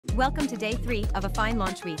Welcome to day 3 of AFFiNE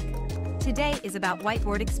launch week. Today is about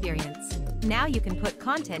whiteboard experience. Now you can put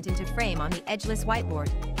content into frame on the edgeless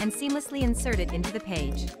whiteboard and seamlessly insert it into the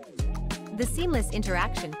page. The seamless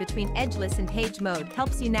interaction between edgeless and page mode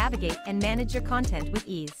helps you navigate and manage your content with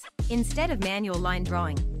ease. Instead of manual line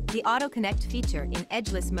drawing, the auto-connect feature in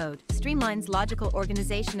edgeless mode streamlines logical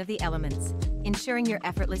organization of the elements, ensuring your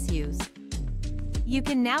effortless use. You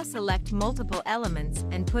can now select multiple elements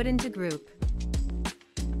and put into group,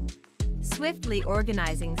 swiftly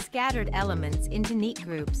organizing scattered elements into neat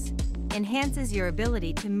groups enhances your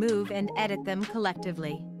ability to move and edit them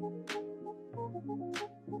collectively.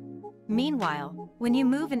 Meanwhile, when you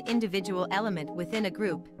move an individual element within a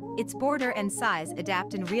group, its border and size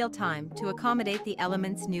adapt in real time to accommodate the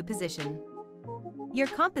element's new position. Your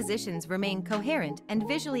compositions remain coherent and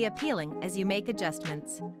visually appealing as you make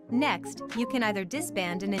adjustments. Next, you can either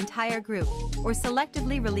disband an entire group or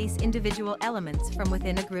selectively release individual elements from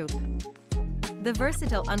within a group. The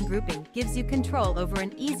versatile ungrouping gives you control over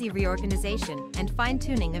an easy reorganization and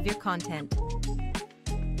fine-tuning of your content.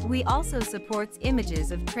 We also supports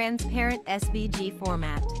images of transparent SVG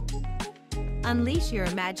format. Unleash your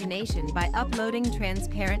imagination by uploading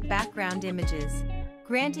transparent background images,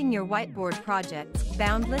 granting your whiteboard projects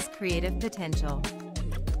boundless creative potential.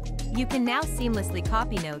 You can now seamlessly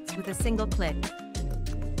copy notes with a single click.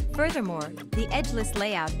 Furthermore, the edgeless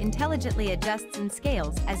layout intelligently adjusts and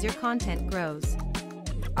scales as your content grows.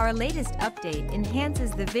 Our latest update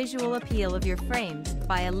enhances the visual appeal of your frames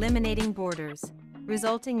by eliminating borders,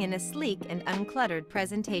 resulting in a sleek and uncluttered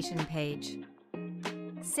presentation page.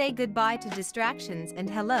 Say goodbye to distractions and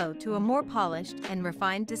hello to a more polished and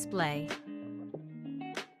refined display.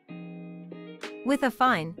 With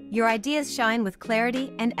AFFiNE, your ideas shine with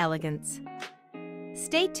clarity and elegance.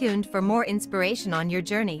 Stay tuned for more inspiration on your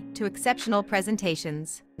journey to exceptional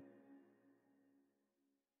presentations.